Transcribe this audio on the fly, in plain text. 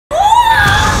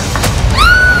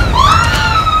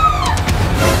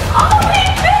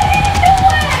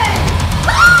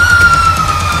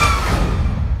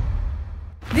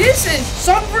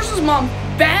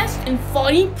and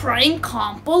funny prank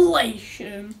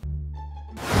compilation.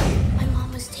 My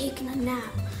mom is taking a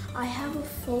nap. I have a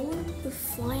phone with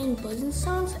flying buzzing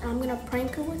sounds, and I'm gonna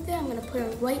prank her with it. I'm gonna put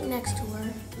it right next to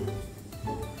her.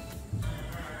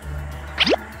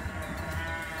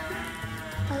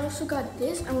 I also got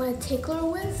this. I'm gonna tickle her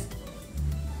with.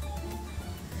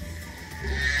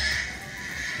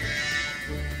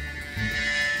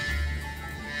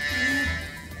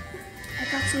 I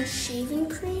got some shaving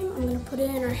cream. I'm gonna put it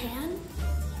in her hand.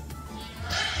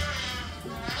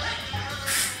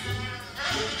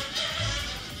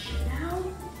 Now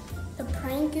the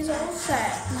prank is all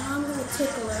set. Now I'm gonna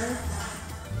tickle her.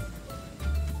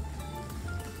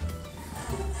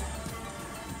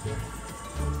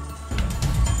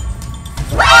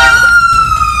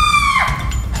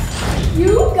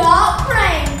 You got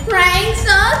pranked! Prank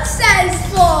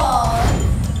successful!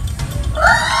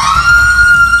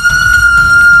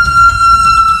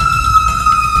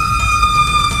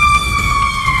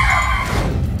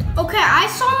 Okay, I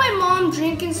saw my mom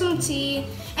drinking some tea,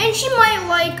 and she might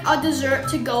like a dessert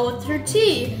to go with her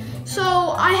tea. So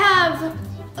I have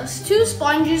 2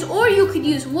 sponges, or you could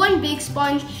use 1 big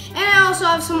sponge, and I also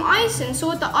have some icing. So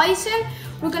with the icing,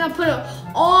 we're gonna put it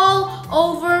all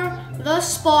over the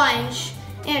sponge.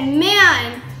 And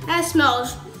man, it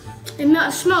smells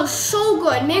so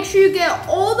good. Make sure you get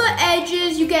all the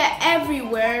edges, you get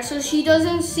everywhere so she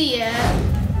doesn't see it.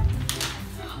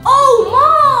 Oh,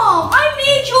 Mom, I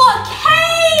made you a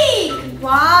cake!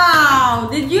 Wow,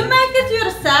 did you make it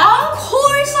yourself? Of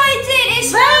course I did. It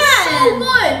smells so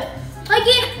good. Like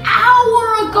an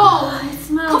hour ago. Oh, it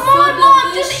smells Come so on,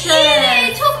 Mom, delicious. just eat it.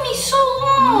 It took me so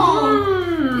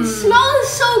long. It smells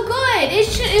so good.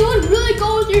 It would really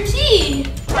go with your tea.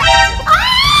 What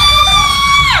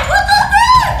the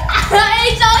heck?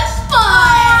 It's a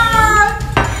sponge.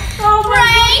 Oh my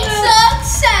Prank goodness.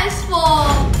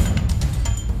 successful.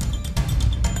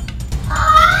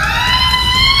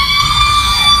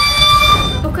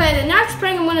 Okay, the next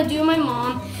prank I'm gonna do with my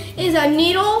mom is a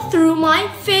needle through my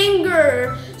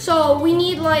finger. So we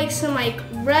need like some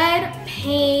red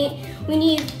paint. We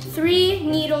need 3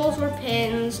 needles or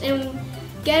pins, and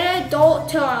get an adult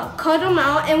to cut them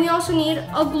out. And we also need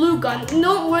a glue gun.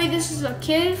 Don't worry, this is a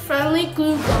kid-friendly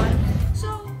glue gun.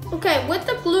 So, okay, with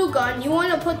the glue gun, you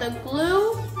want to put the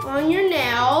glue on your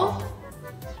nail.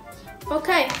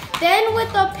 Okay, then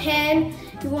with the pin,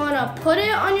 you want to put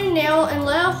it on your nail and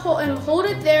hold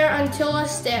it there until it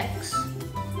sticks.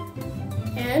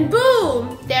 And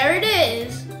boom, there it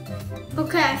is.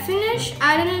 Okay, I finished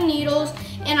adding the needles,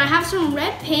 and I have some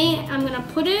red paint. I'm gonna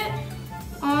put it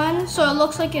on so it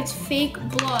looks like it's fake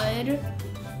blood.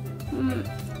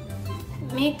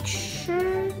 Make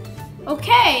sure.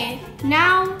 Okay,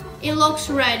 now it looks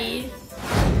ready.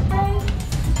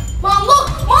 Mom, look!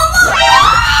 Mom, look!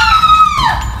 Ah!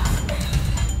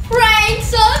 Prank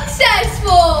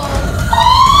successful!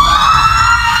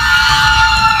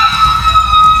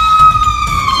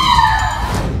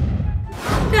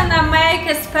 I'm gonna make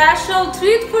a special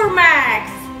treat for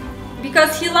Max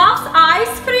because he loves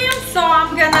ice cream, so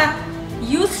I'm gonna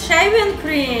use shaving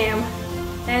cream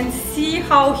and see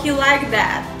how he likes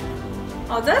that.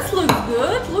 Oh, that looks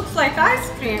good. Looks like ice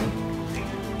cream.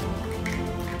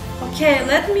 Okay,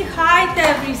 let me hide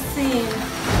everything.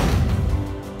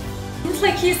 Looks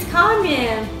like he's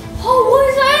coming. Oh, what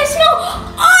is that? I smell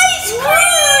ice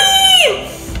cream!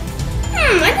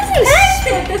 That doesn't Taste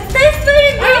it. It tastes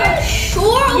very Are good. you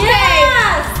sure? Okay.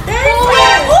 Yes, taste Oh, it.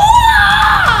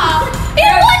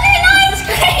 it wasn't ice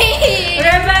cream!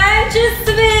 Revenge is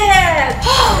sweet.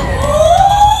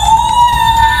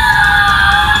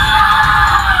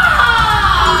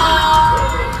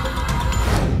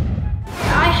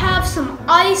 I have some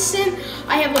icing.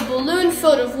 I have a balloon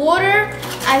filled with water.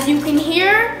 As you can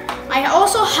hear, I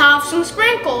also have some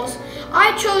sprinkles.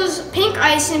 I chose pink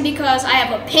icing because I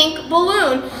have a pink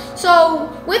balloon. So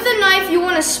with a knife, you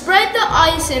want to spread the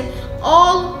icing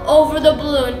all over the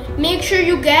balloon. Make sure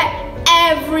you get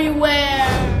everywhere.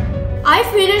 I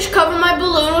finished covering my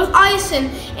balloon with icing,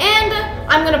 and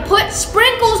I'm gonna put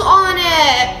sprinkles on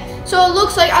it so it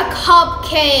looks like a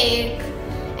cupcake.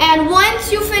 And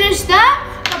once you finish that,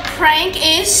 the prank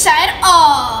is set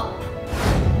up.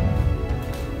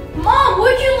 Mom,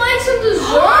 would you like some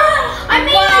dessert? I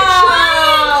made a giant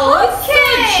It's so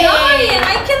cupcake. giant.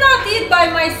 I cannot eat by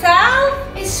myself.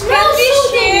 It smells we so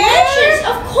share? delicious.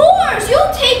 Of course,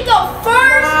 you'll take the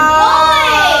first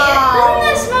bite. Doesn't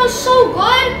that smell so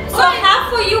good? So half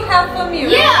for you, half for me,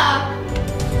 right? Yeah.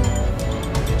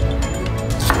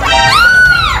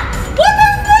 What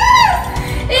is this?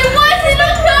 It wasn't a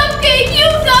cupcake. You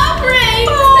got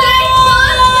pranked.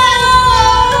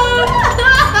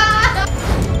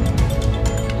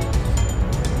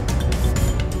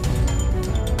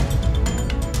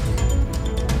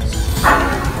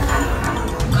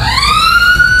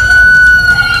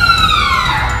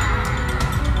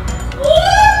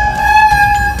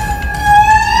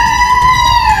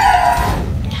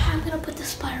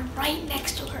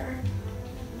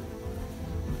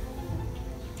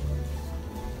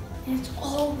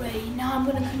 I'm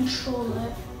gonna control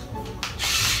it.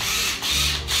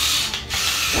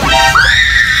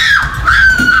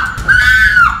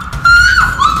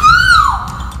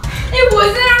 It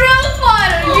wasn't a real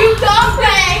fire. You got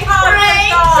pranked.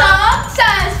 Prank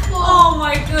successful. Oh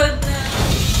my goodness.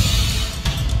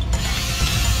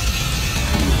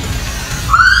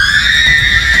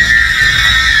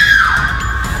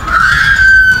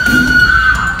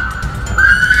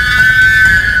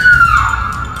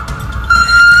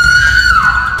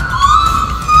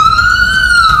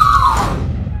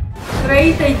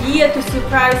 Great idea to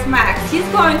surprise Max. He's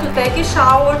going to take a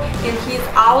shower and he's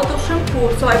out of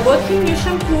shampoo. So I bought him new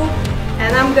shampoo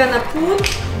and I'm gonna put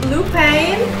blue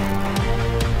paint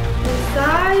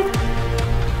inside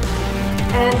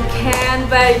and can't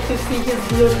wait to see his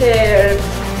blue hair.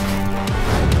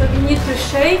 So we need to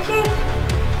shake it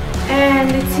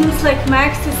and it seems like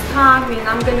Max is coming.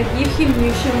 I'm gonna give him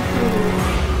new shampoo.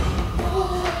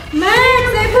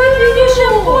 Max, I put you new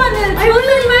shampoo and it's I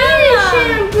really need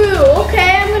shampoo.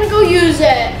 Okay, I'm gonna go use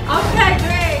it. Okay,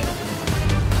 great.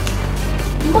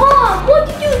 Mom, what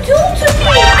did you do to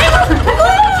me? I don't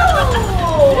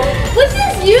know. Was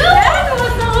this you? That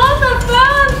was a lot of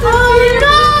fun. Oh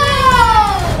no!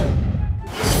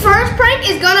 This first prank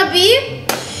is gonna be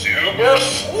Super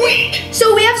sweet.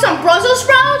 so we have some Brussels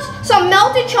sprouts, some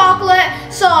melted chocolate,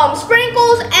 some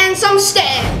sprinkles, and some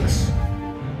sticks.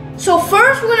 So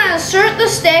first we're gonna insert the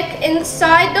stick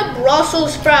inside the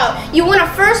Brussels sprout. You wanna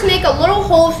first make a little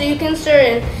hole so you can insert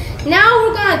it. Now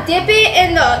we're gonna dip it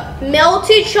in the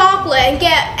melted chocolate and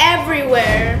get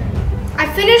everywhere. I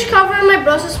finished covering my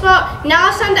Brussels sprout. Now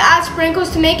it's time to add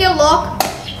sprinkles to make it look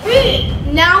sweet.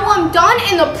 Now I'm done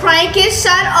and the prank is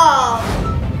set up.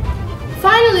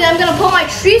 Finally, I'm gonna put my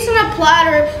treats on a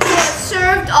platter so it's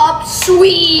served up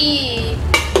sweet.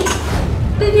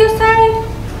 Did you say?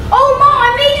 Oh, Mom,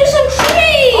 I made you some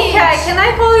treats! Okay, can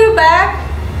I call you back?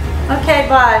 Okay,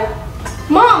 bye.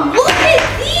 Mom, look at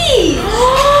these!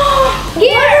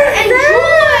 Here,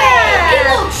 enjoy! It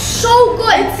looks so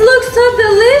good. It looks so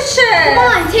delicious.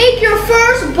 Come on, take your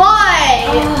first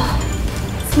bite. Oh,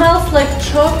 smells like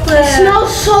chocolate. It smells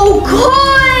so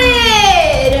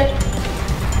good!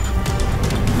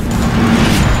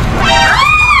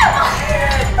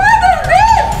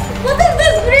 What is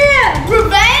this brand?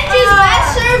 Revenge is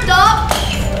best served up.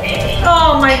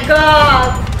 Oh my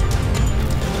god.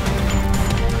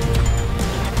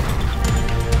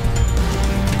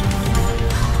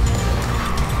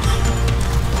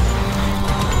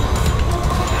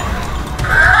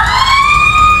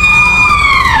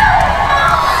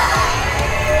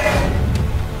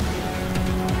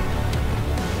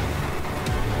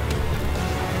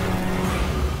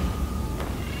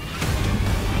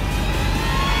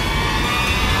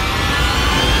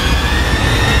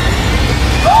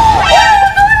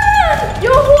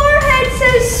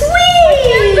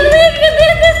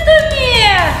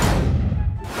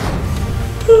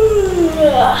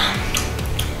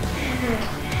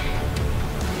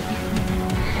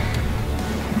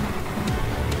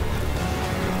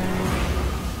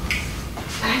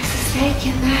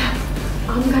 Taking nap.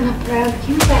 I'm gonna prank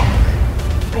him back.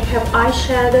 I have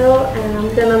eyeshadow and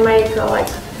I'm gonna make a like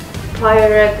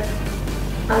pirate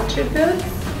attributes.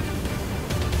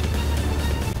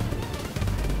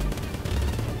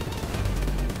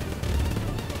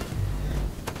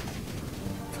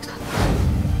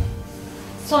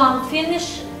 So I'm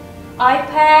finished eye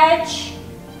patch,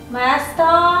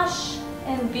 mustache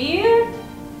and beard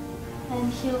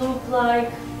and he looked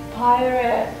like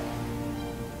pirate.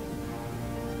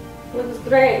 Looks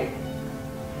great.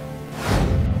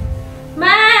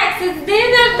 Max, it's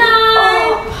dinner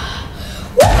time!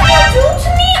 What did you do to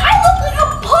me? I look like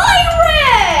a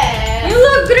pirate! You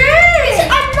look great! Listen,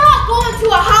 I'm not going to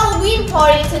a Halloween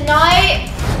party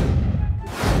tonight.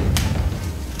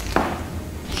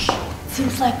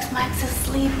 Seems like Max is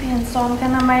sleeping, so I'm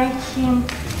gonna make him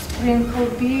sprinkle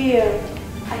beard.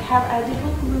 I have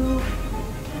edible glue.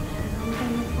 And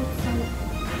I'm gonna put some.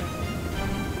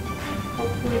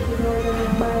 Hopefully it's more than a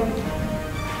bite.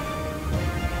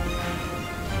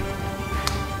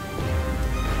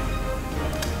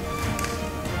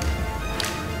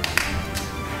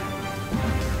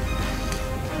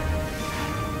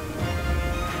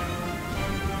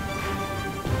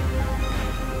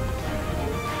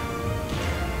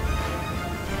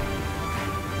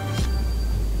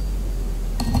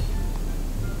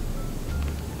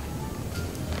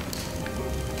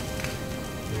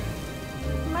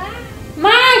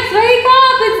 Max, wake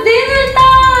up! It's dinner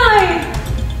time!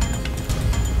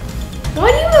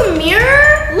 What are you, a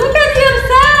mirror? Look at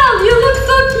yourself! You look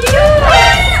so cute! A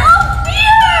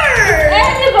mirror!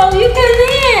 Edible, you can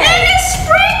eat! And it's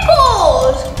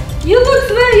You look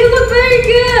very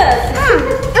good.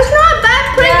 It's not a bad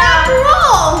prank after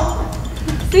all.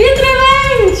 Sweet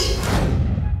revenge.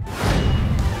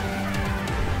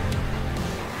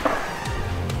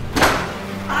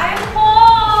 I'm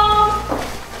home.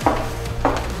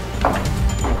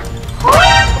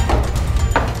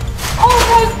 Oh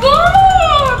my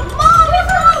God! Mom,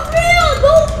 it's not real.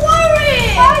 Don't worry.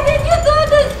 Why did you do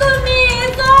this to me?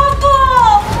 It's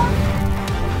awful.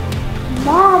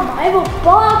 Mom, I have a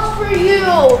box for you.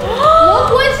 Look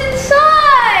what's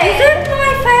inside. Is it my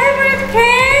favorite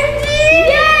candy?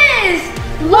 Yes.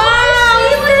 Look and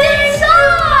see what's inside.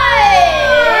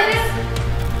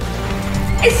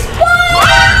 It's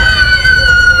fun.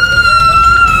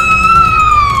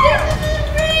 This isn't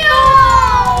real.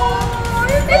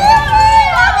 It's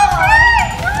not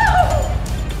real.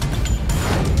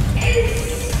 It's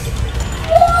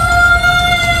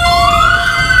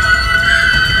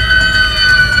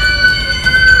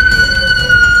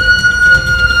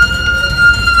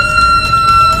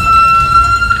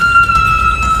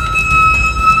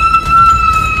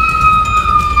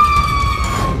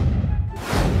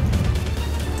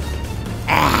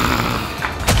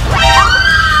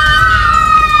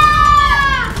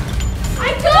I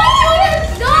told you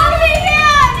it's not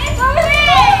again! It's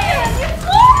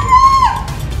real!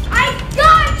 I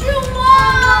got you,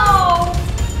 Mom!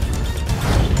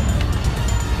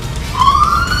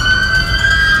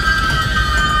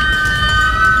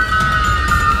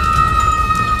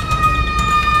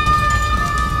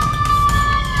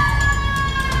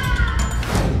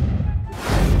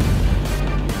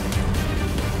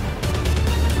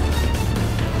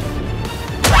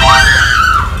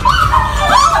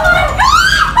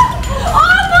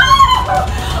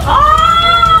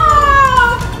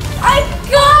 I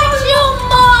got you,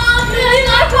 Mom! You're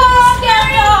not gonna scare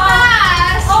you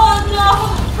fast! Oh no!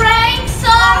 Prank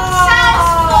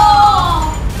successful!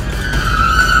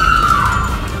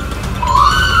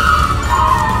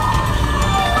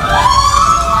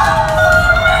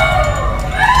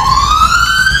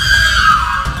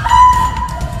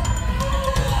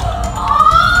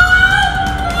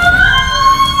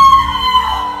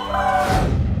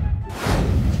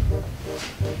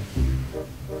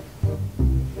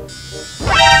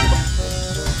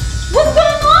 What's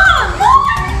going on?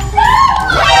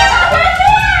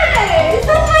 Is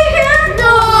that my hair?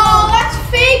 No, that's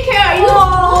fake hair. You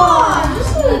look blonde.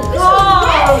 This is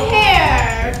red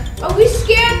hair. Are we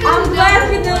scared? I'm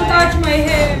glad you didn't touch my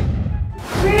hair.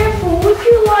 Grandpa, would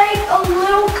you like a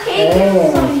little cake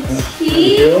and some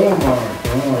tea? Oh my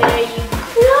There you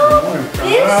go.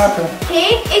 This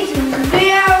cake is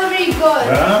very good.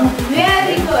 Yeah?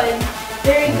 Very good.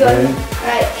 Very good. Okay.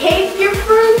 Alright, take your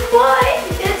first bite.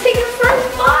 You're gonna take your first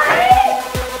bite.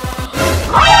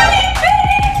 Oh, they bit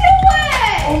into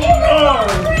it! It was not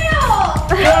real!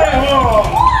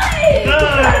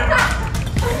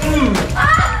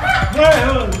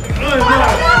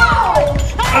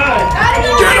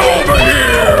 Get over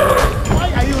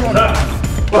here!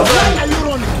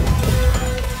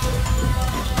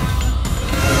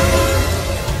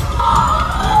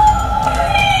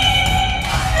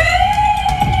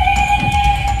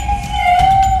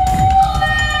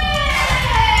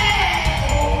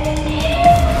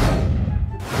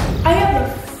 I have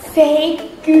a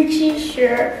fake Gucci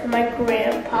shirt for my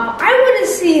grandpa. I want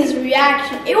to see his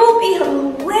reaction. It will be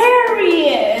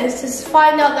hilarious to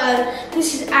find out that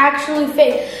this is actually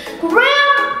fake.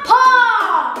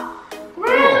 Grandpa!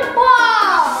 Grandpa!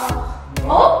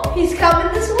 Oh, he's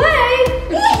coming this way.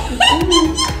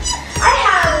 I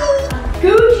have a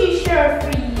Gucci shirt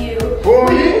for you.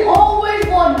 For You me? always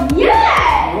want,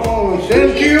 yes! Oh,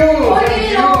 thank you. Put Thank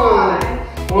it you. on.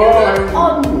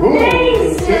 Oh,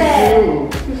 Amazing. thank you.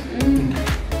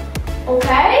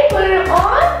 Okay, put it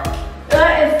on.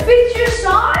 It fits your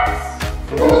size.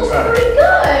 It looks pretty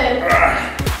good.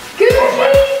 Gucci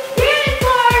dance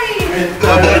party.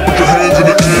 Everybody put your hands in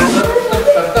the air.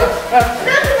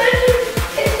 Not to mention,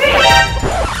 it's fake.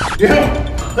 Yeah.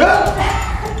 The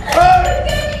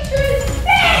Gucci shirt is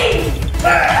fake.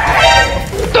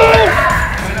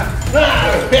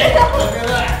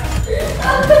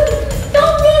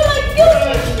 Don't ruin my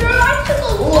Gucci shirt. I took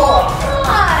a long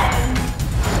time.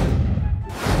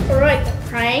 Alright, the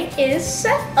prank is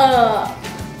set up.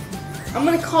 I'm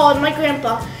gonna call my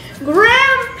grandpa.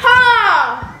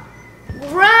 Grandpa!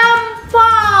 Grandpa!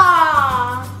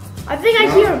 I think I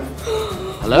hear him.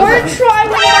 Hello. Wanna try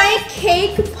one of my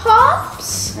cake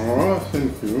pops? Oh,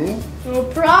 thank you. No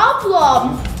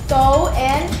problem. Go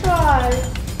and try.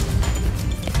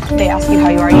 They ask you how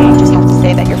you are, you just have to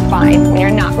say that you're fine when you're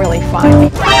not really fine.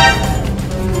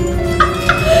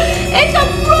 It's a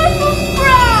Brussels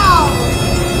sprout!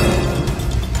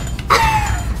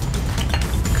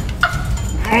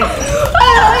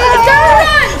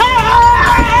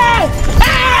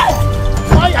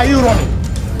 Mom,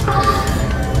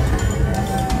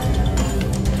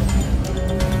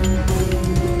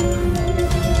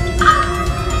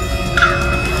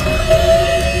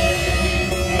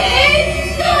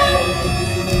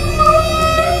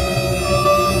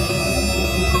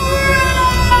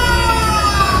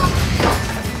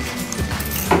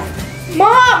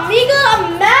 we got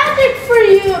a magic for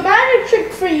you, a magic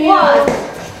trick for you. What?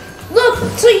 Look,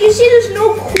 so you see there's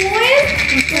no coin?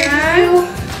 You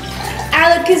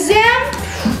alakazam.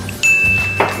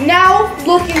 Now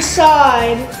look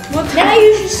inside. Now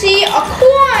you should see a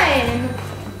coin.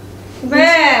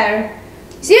 Where?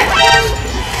 See it?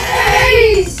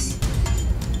 Nice.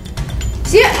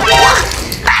 See it?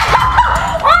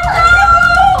 Oh no!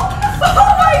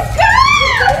 Oh my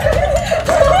god!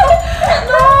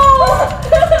 No!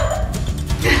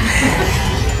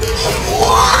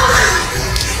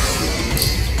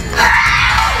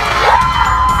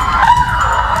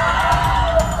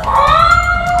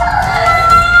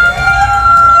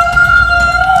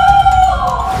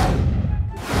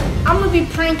 I'm gonna be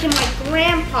pranking my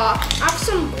grandpa. I have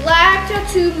some black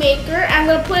tattoo maker. I'm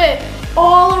gonna put it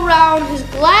all around his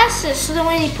glasses so that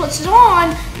when he puts it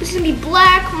on, there's gonna be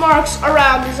black marks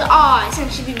around his eyes. And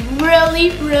it should be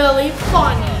really, really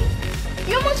funny.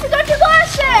 You almost forgot your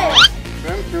glasses!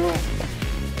 Thank you.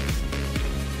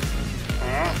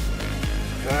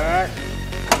 Back.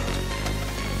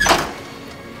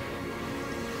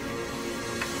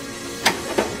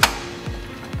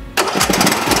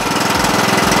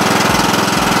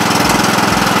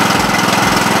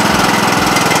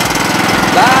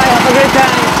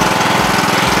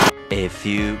 A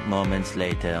few moments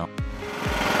later.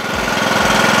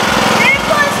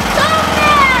 Grandpa's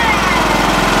coming!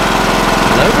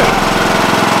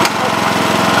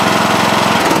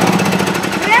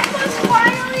 Grandpa's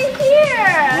finally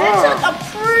here! It took a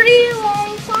pretty long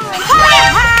time.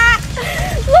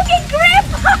 Look at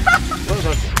Grandpa!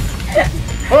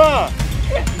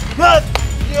 Not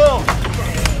you.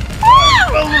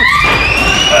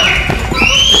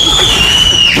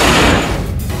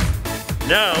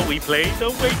 Now we play the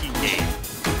waiting game.